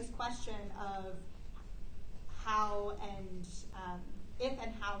actually think this question of how and if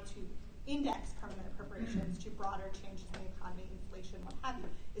and how to index permanent appropriations to broader changes in the economy, inflation, what have you,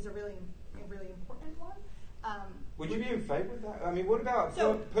 is a really important one. Would you be in favor of that? I mean, what about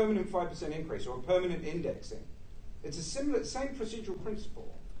a permanent 5% increase or a permanent indexing? It's a same procedural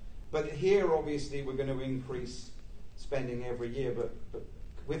principle. But here, obviously, we're going to increase spending every year, but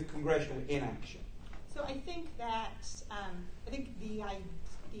with congressional inaction. So I think that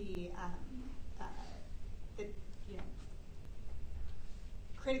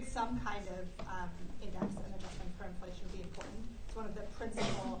creating some kind of index and adjustment for inflation would be important. It's one of the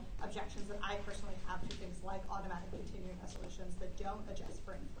principal objections that I personally have to things like automatic continuing resolutions that don't adjust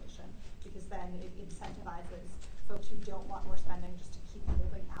for inflation, because then it incentivizes folks who don't want more spending just to keep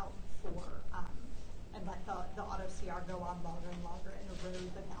holding out for and let the auto CR are go on longer and longer and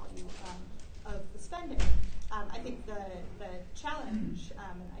erode the value of the spending. I think the challenge,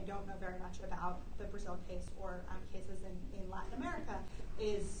 and I don't know very much about the Brazil case or cases in Latin America,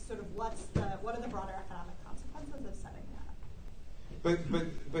 is sort of what are the broader economic consequences of setting that up?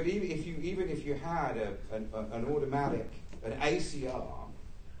 But even if you had an automatic, an ACR,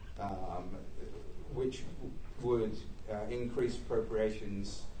 which would increase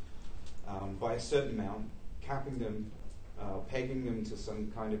appropriations by a certain amount, capping them, pegging them to some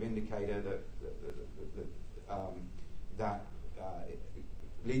kind of indicator that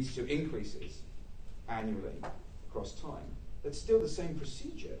leads to increases annually across time. That's still the same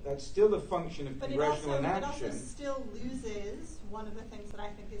procedure. That's still the function of congressional inaction. But it also still loses one of the things that I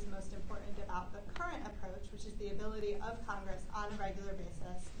think is most important about the current approach, which is the ability of Congress on a regular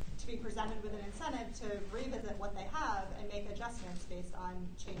basis to be presented with an incentive to revisit what they have and make adjustments based on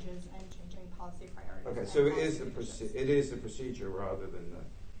changes and changing policy priorities. Okay, so it is the procedure rather than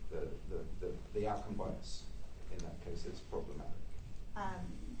the outcome bias. In that case, it's problematic.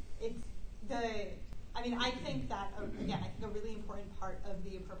 I think that, again, I think a really important part of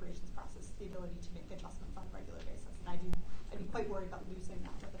the appropriations process is the ability to make adjustments on a regular basis. And I'd be quite worried about losing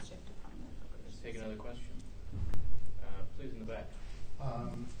that with a shift to permanent appropriations. Let's take another question. Please, in the back.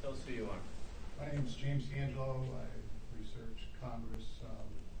 Tell us who you are. My name is James D'Angelo. I research Congress,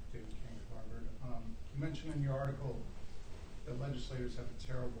 David King at Harvard. You mentioned in your article that legislators have a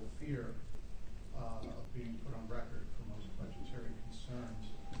terrible fear of being put on record for most budgetary concerns.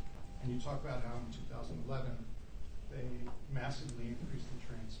 And you talk about how in 2011 they massively increased the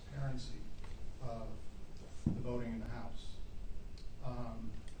transparency of the voting in the House.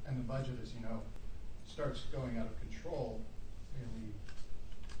 And the budget, as you know, starts going out of control in the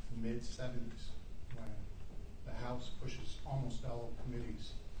mid-70s when the House pushes almost all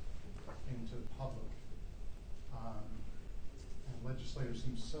committees into the public. And legislators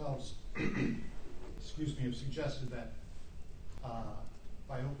themselves have suggested that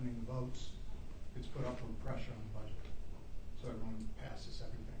by opening the votes, it's put upward pressure on the budget, so everyone passes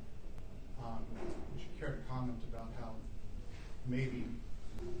everything. Would you care to comment about how maybe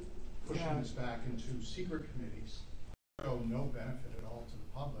pushing this back into secret committees, show no benefit at all to the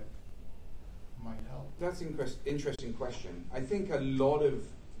public, might help? That's an interesting question. I think a lot of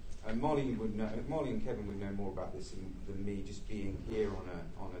Molly and Kevin would know more about this than me, just being here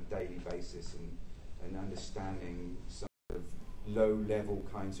on a daily basis and understanding some of low-level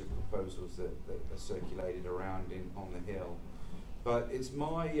kinds of proposals that are circulated around on the Hill. But it's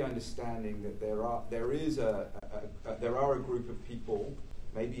my understanding that there are a group of people,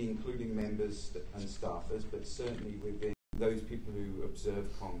 maybe including members and staffers, but certainly within those people who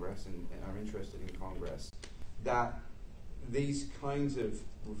observe Congress and are interested in Congress, that these kinds of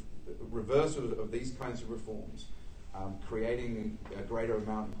reversal of these kinds of reforms, creating a greater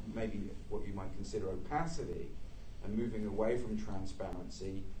amount, maybe what you might consider opacity, and moving away from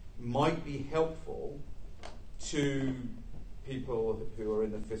transparency, might be helpful to people who are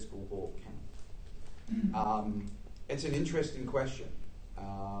in the fiscal hawk camp. It's an interesting question.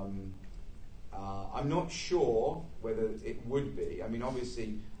 I'm not sure whether it would be. I mean,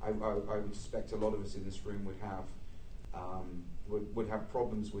 obviously, I would suspect a lot of us in this room would have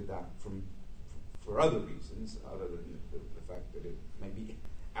problems with that for other reasons, other than the fact that it may be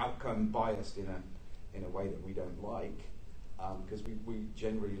outcome biased in a way that we don't like, because we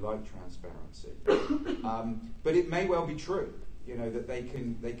generally like transparency. But it may well be true, that they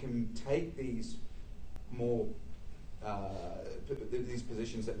can take these more these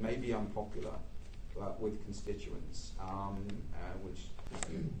positions that may be unpopular with constituents, which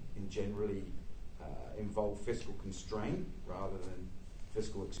generally involve fiscal constraint rather than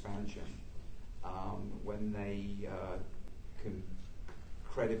fiscal expansion, when they can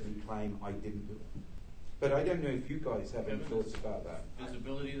credibly claim, I didn't do it. But I don't know if you guys have any thoughts about that.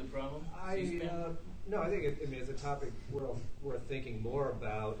 Visibility of the problem? No, I think it's a topic we're thinking more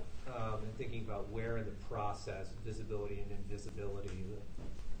about, and thinking about where in the process visibility and invisibility,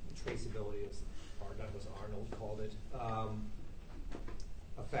 the traceability, as R. Douglas Arnold called it,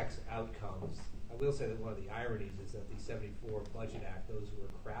 affects outcomes. I will say that one of the ironies is that the 74 Budget Act, those who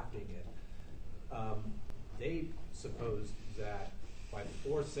were crafting it, they supposed that by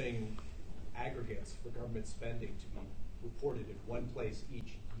forcing aggregates for government spending to be reported in one place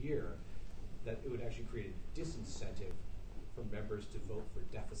each year, that it would actually create a disincentive for members to vote for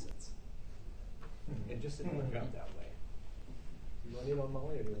deficits. And just didn't work out that way. You want in on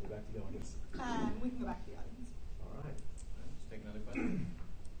Molly, or do you want to go back to the audience? We can go back to the audience. All right. Let's take another question.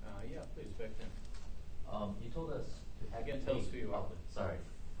 Yeah, please, back there. You told us to Again, tell us who you are. Sorry.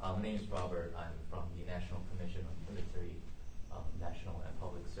 My name is Robert. I'm from the National Commission on Military, National and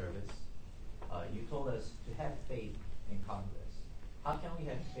Public Service. You told us to have faith in Congress. How can we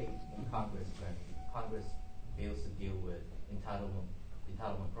have faith in Congress when Congress fails to deal with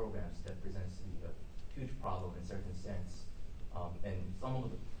entitlement programs that presents a huge problem in certain sense? And some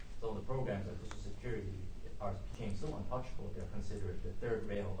of the programs like Social Security became so untouchable they're considered the third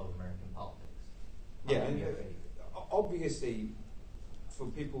rail of American politics. Yeah, and obviously, for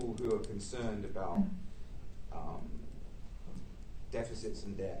people who are concerned about deficits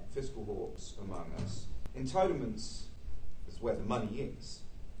and debt, fiscal hawks among us, entitlements is where the money is,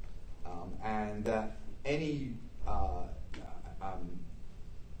 and that any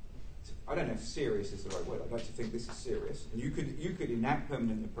I don't know if serious is the right word. I'd like to think this is serious. And you could enact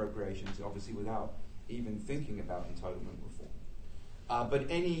permanent appropriations, obviously, without even thinking about entitlement reform. But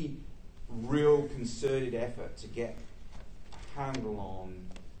any real concerted effort to get a handle on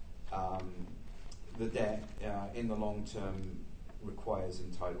the debt in the long term requires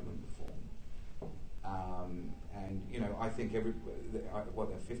entitlement reform. And I think there are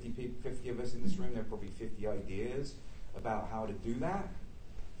 50 of us in this room. There are probably 50 ideas about how to do that.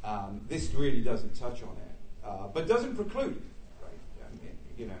 This really doesn't touch on it, but doesn't preclude it, right?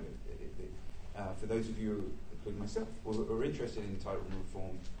 For those of you, including myself, who are interested in entitlement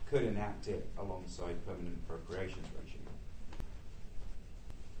reform, could enact it alongside permanent appropriations regime.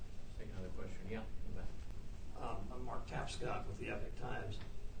 Take another question. Yeah. I'm Mark Tapscott with the Epic Times.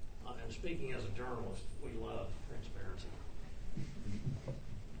 And speaking as a journalist, we love transparency.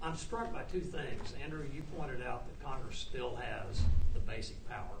 I'm struck by two things. Andrew, you pointed out that Congress still has the basic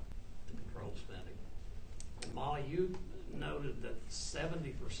power to control spending. And Molly, you noted that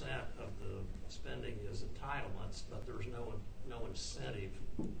 70% of the spending is entitlements, but there's no incentive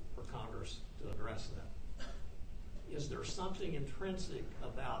for Congress to address that. Is there something intrinsic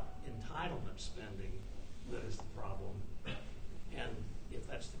about entitlement spending that is the problem? And if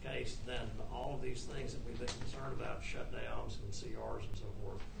that's the case, then all of these things that we've been concerned about, shutdowns and CRs and so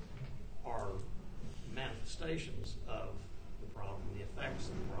forth, are manifestations of the problem, the effects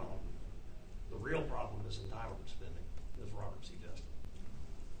of the problem. The real problem is entitlement spending, as Robert suggested.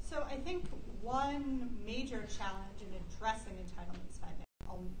 So I think one major challenge in addressing entitlement spending,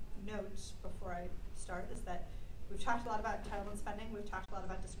 I'll note before I start, is that we've talked a lot about entitlement spending, we've talked a lot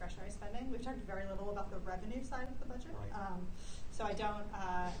about discretionary spending, we've talked very little about the revenue side of the budget. Right. So I don't,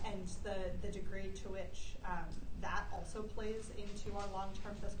 and the degree to which that also plays into our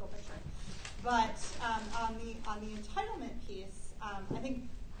long-term fiscal picture. But on the entitlement piece, I think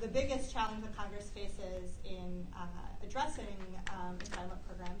the biggest challenge that Congress faces in addressing entitlement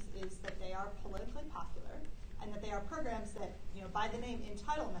programs is that they are politically popular, and that they are programs that, by the name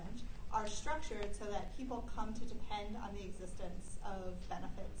entitlement, are structured so that people come to depend on the existence of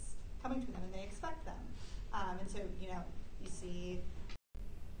benefits coming to them, and they expect them. And so, you see,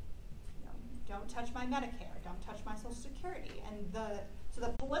 don't touch my Medicare, don't touch my Social Security, and so the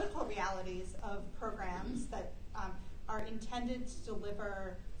political realities of programs that are intended to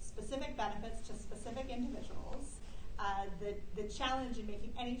deliver specific benefits to specific individuals. The challenge in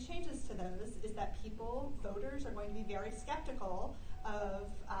making any changes to those is that voters are going to be very skeptical of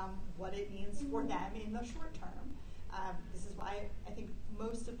what it means for them in the short term. This is why I think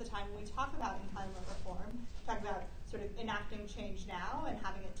most of the time when we talk about entitlement reform, we talk about sort of enacting change now and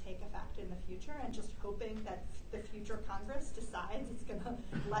having it take effect in the future, and just hoping that the future Congress decides it's going to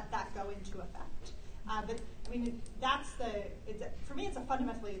let that go into effect. But I mean, for me, it's a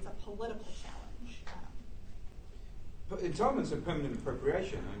political challenge. Entitlements are permanent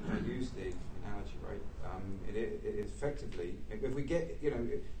appropriation. I used the analogy, right? It is effectively, if we get,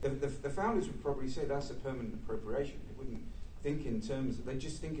 the founders would probably say that's a permanent appropriation. They wouldn't think in terms they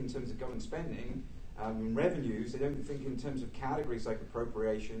just think in terms of government spending, revenues. They don't think in terms of categories like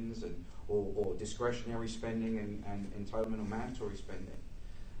appropriations or discretionary spending and entitlement or mandatory spending.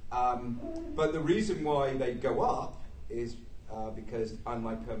 But the reason why they go up is because,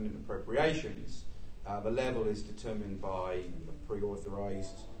 unlike permanent appropriations, the level is determined by a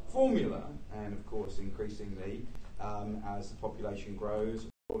pre-authorized formula, and of course, increasingly, as the population grows,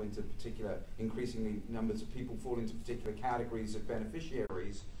 increasingly numbers of people fall into particular categories of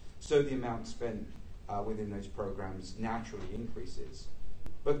beneficiaries, so the amount spent within those programs naturally increases.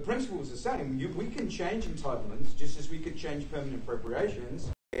 But the principle is the same. We can change entitlements just as we could change permanent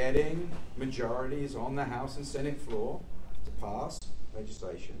appropriations, getting majorities on the House and Senate floor to pass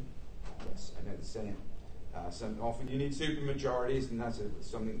legislation. Yes, I know the Senate. Often you need supermajorities, and that's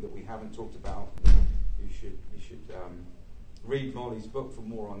something that we haven't talked about. You should read Molly's book for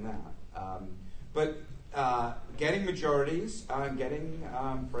more on that. But getting majorities, getting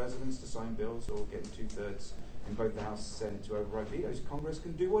presidents to sign bills, or getting 2/3 in both the House and Senate to override vetoes, Congress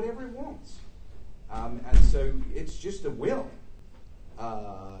can do whatever it wants. And so it's just a will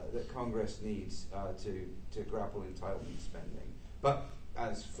that Congress needs to grapple entitlement spending. But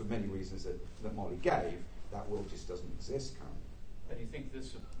as for many reasons that Molly gave, that will just doesn't exist currently. But do you think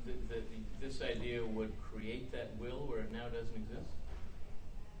this idea would create that will where it now doesn't exist?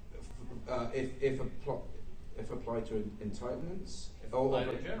 If applied to entitlements? If applied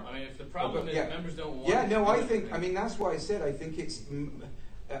in general. I mean, if the problem is members don't want Yeah, no, I think, that's why I said I think it's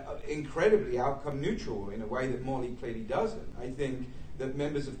incredibly outcome neutral in a way that Molly clearly doesn't. I think that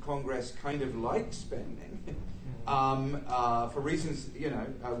members of Congress kind of like spending for reasons,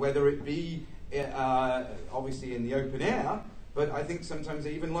 whether it be obviously in the open air, but I think sometimes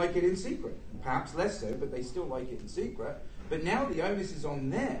they even like it in secret. Perhaps less so, but they still like it in secret. But now the onus is on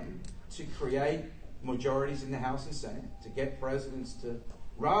them to create majorities in the House and Senate, to get presidents to,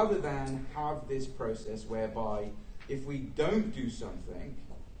 rather than have this process whereby if we don't do something,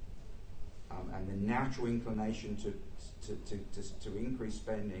 and the natural inclination to increase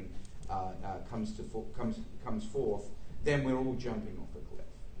spending comes forth, then we're all jumping off a cliff.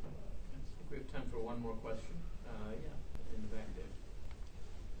 I think we have time for one more question. Yeah, in the back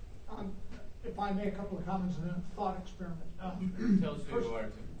there. If I make a couple of comments and then a thought experiment. Tell us who you are,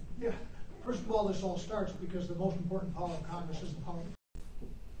 too. Yeah. First of all, this all starts because the most important power of Congress is the power.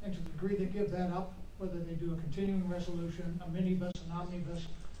 And to the degree they give that up, whether they do a continuing resolution, a minibus, an omnibus,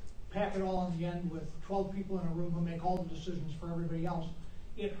 pack it all in the end with 12 people in a room who make all the decisions for everybody else,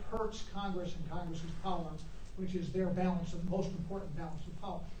 it hurts Congress and Congress's power, which is their balance, the most important balance of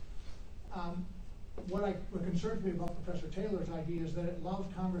power. What concerns me about Professor Taylor's idea is that it allows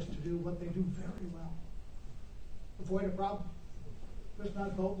Congress to do what they do very well. Avoid a problem. Just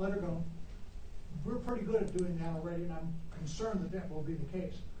not vote, let her go. We're pretty good at doing that already, and I'm concerned that will be the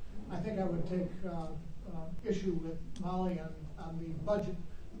case. I think I would take issue with Molly on the budget.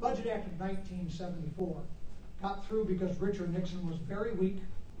 The Budget Act of 1974 got through because Richard Nixon was very weak.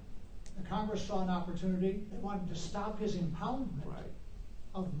 The Congress saw an opportunity. They wanted to stop his impoundment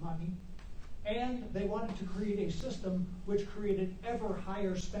of money, and they wanted to create a system which created ever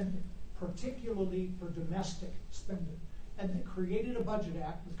higher spending, particularly for domestic spending. And they created a budget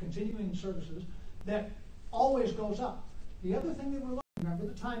act with continuing services that always goes up. The other thing they were looking, remember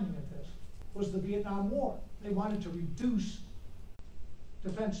the timing of this, was the Vietnam War. They wanted to reduce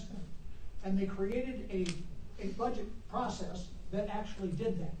defense spending. And they created a budget process that actually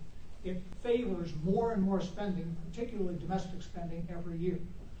did that. It favors more and more spending, particularly domestic spending, every year.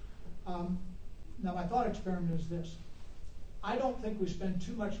 Now, my thought experiment is this. I don't think we spend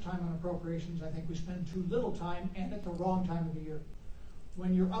too much time on appropriations. I think we spend too little time and at the wrong time of the year.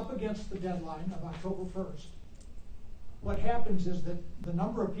 When you're up against the deadline of October 1st, what happens is that the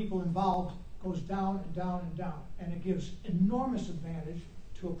number of people involved goes down and down and down, and it gives enormous advantage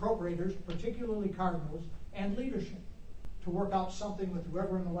to appropriators, particularly cardinals, and leadership to work out something with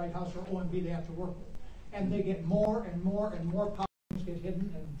whoever in the White House or OMB they have to work with. And they get more and more and more problems get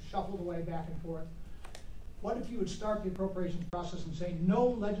hidden and shuffled away back and forth. What if you would start the appropriations process and say no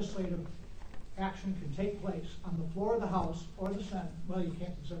legislative action can take place on the floor of the House or the Senate? Well, you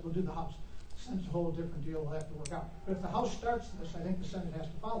can't say, we'll do the House. The Senate's a whole different deal we'll have to work out. But if the House starts this, I think the Senate has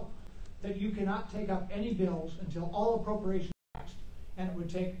to follow. That you cannot take up any bills until all appropriations are passed, and it would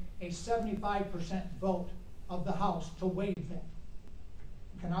take a 75% vote of the House to waive that.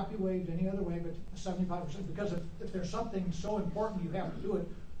 It cannot be waived any other way but 75%, because if there's something so important you have to do it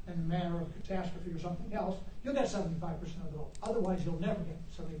in a matter of catastrophe or something else, you'll get 75% of the vote. Otherwise, you'll never get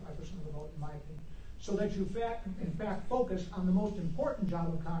 75% of the vote, in my opinion. So that you, in fact, focus on the most important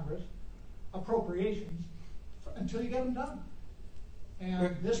job of Congress, appropriations, until you get them done.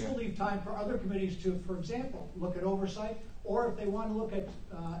 And this will leave time for other committees to, for example, look at oversight, or if they want to look at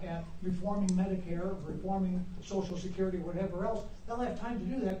reforming Medicare, reforming Social Security, whatever else, they'll have time to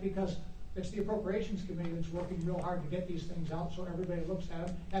do that because it's the Appropriations Committee that's working real hard to get these things out so everybody looks at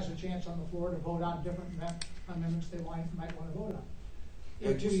them, has a chance on the floor to vote on different amendments they might want to vote on.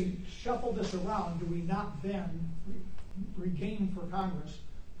 If we shuffle this around, do we not then regain for Congress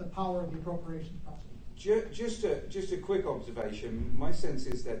the power of the appropriations process? Just a quick observation. My sense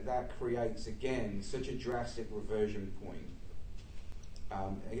is that creates, again, such a drastic reversion point.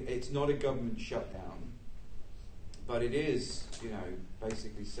 It's not a government shutdown, but it is,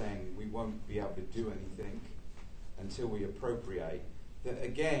 basically saying we won't be able to do anything until we appropriate. That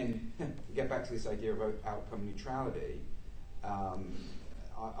again, to get back to this idea of outcome neutrality,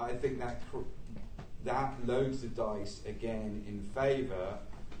 I think that loads the dice again in favor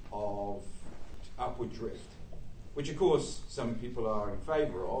of upward drift, which of course some people are in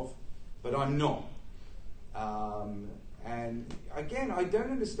favour of, but I'm not. And again, I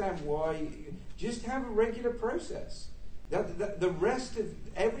don't understand why. Just have a regular process. The rest of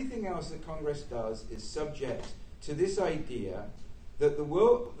everything else that Congress does is subject to this idea that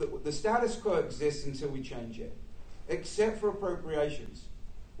the status quo exists until we change it, except for appropriations.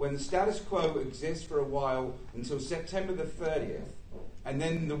 When the status quo exists for a while until September the 30th, and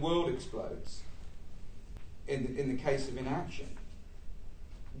then the world explodes in the case of inaction.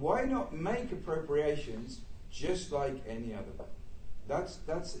 Why not make appropriations just like any other bill?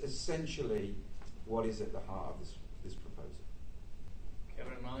 That's essentially what is at the heart of this proposal.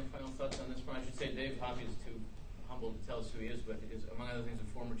 Kevin and Molly, final thoughts on this one? I should say Dave Hoppy is too humble to tell us who he is, but is, among other things,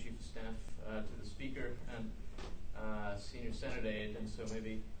 a former chief of staff to the Speaker and senior Senate aide, and so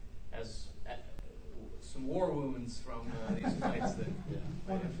maybe has some war wounds from these fights that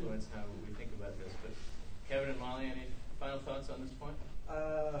might influence how we think about this. But Kevin and Molly, any final thoughts on this point?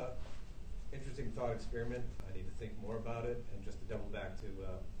 Interesting thought experiment. I need to think more about it. And just to double back to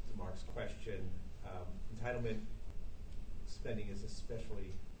Mark's question, entitlement spending is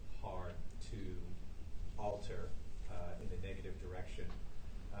especially hard to alter in a negative direction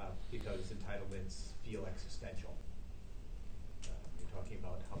because entitlements feel existential. You're talking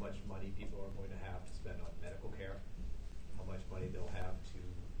about how much money people are going to have to spend on medical care, how much money they'll have to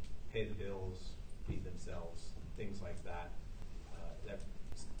pay the bills, feed themselves, things like that.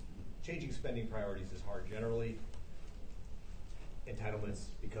 Changing spending priorities is hard generally. Entitlements,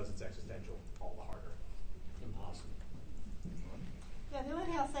 because it's existential, all the harder. Impossible. Yeah, the only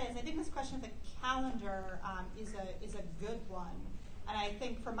thing I'll say is I think this question of the calendar is a good one, and I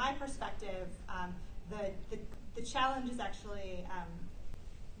think from my perspective, the challenge is actually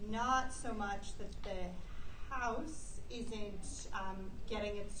not so much that the House isn't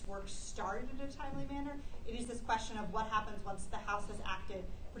getting its work started in a timely manner. It is this question of what happens once the House has acted,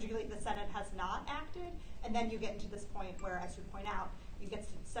 particularly if the Senate has not acted, and then you get into this point where, as you point out, you get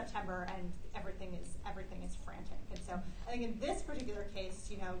to September and everything is frantic. And so I think in this particular case,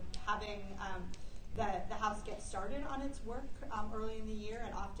 having the House get started on its work early in the year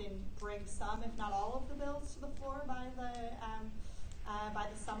and often bring some, if not all, of the bills to the floor by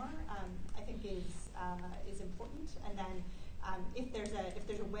the summer, I think is important. And then if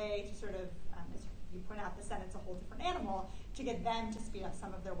there's a way to sort of, as you point out, the Senate's a whole different animal, to get them to speed up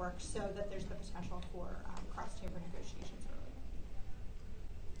some of their work so that there's the potential for cross-chamber negotiations earlier.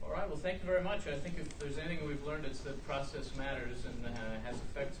 All right, well, thank you very much. I think if there's anything we've learned, it's that process matters and has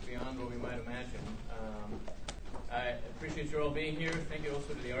effects beyond what we might imagine. I appreciate you all being here. Thank you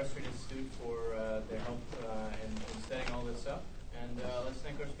also to the R Street Institute for their help in setting all this up. And let's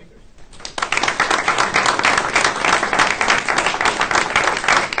thank our speakers.